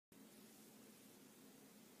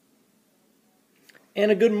And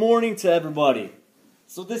a good morning to everybody.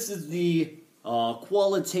 So this is the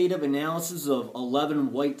qualitative analysis of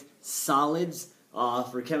 11 white solids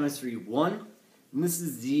for Chemistry 1. And this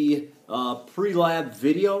is the pre-lab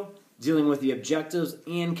video dealing with the objectives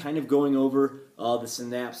and kind of going over the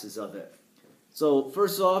synapses of it. So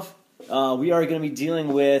first off, we are going to be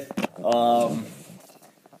dealing with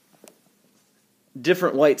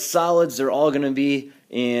different white solids. They're all going to be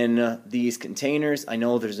in these containers. I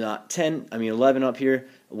know there's not 11 up here.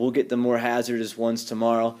 We'll get the more hazardous ones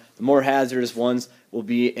tomorrow. The more hazardous ones will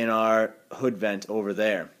be in our hood vent over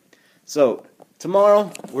there. So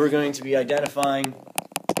tomorrow we're going to be identifying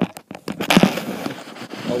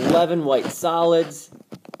 11 white solids.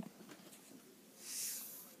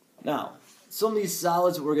 Now, some of these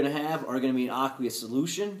solids that we're going to have are going to be in aqueous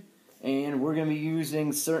solution, and we're going to be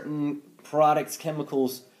using certain products,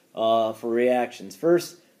 chemicals for reactions.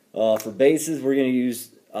 First, for bases, we're going to use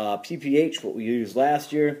PPH, what we used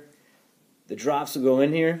last year. The drops will go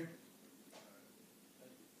in here,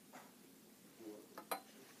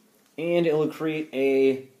 and it will create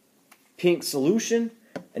a pink solution,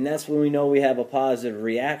 and that's when we know we have a positive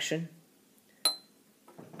reaction.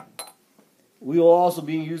 We will also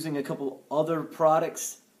be using a couple other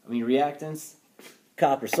products, reactants,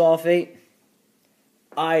 copper sulfate,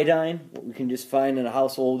 iodine, what we can just find in a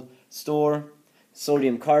household store,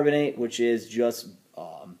 sodium carbonate, which is just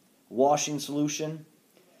washing solution,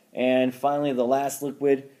 and finally the last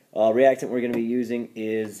liquid reactant we're going to be using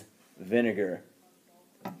is vinegar.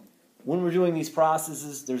 When we're doing these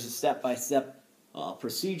processes, there's a step-by-step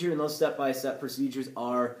procedure, and those step-by-step procedures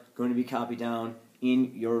are going to be copied down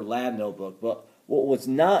in your lab notebook. But what was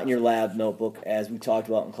not in your lab notebook, as we talked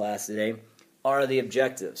about in class today, are the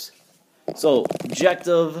objectives. So,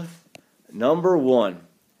 objective number 1,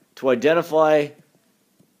 to identify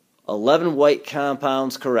 11 white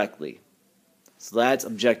compounds correctly. So that's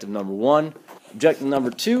objective number 1. Objective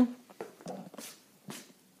number 2,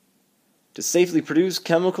 to safely produce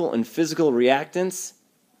chemical and physical reactants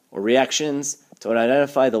or reactions to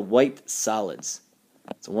identify the white solids.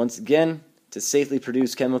 So once again, to safely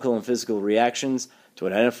produce chemical and physical reactions to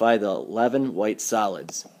identify the 11 white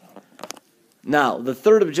solids. Now, the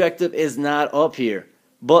third objective is not up here,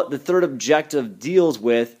 but the third objective deals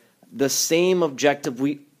with the same objective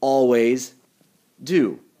we always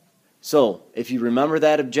do. So, if you remember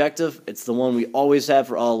that objective, it's the one we always have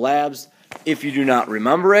for all labs. If you do not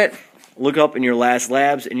remember it, look up in your last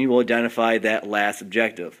labs and you will identify that last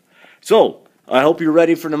objective. So, I hope you're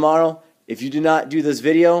ready for tomorrow. If you do not do this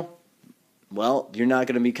video, well, you're not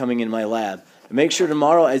going to be coming in my lab. And make sure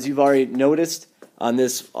tomorrow, as you've already noticed on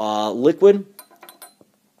this liquid,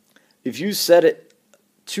 if you set it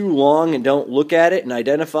too long and don't look at it and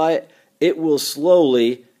identify it, it will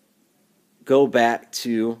slowly go back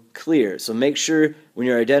to clear. So make sure when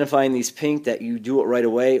you're identifying these pink that you do it right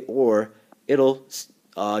away, or it'll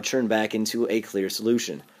turn back into a clear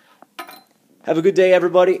solution. Have a good day,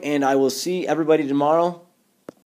 everybody, and I will see everybody tomorrow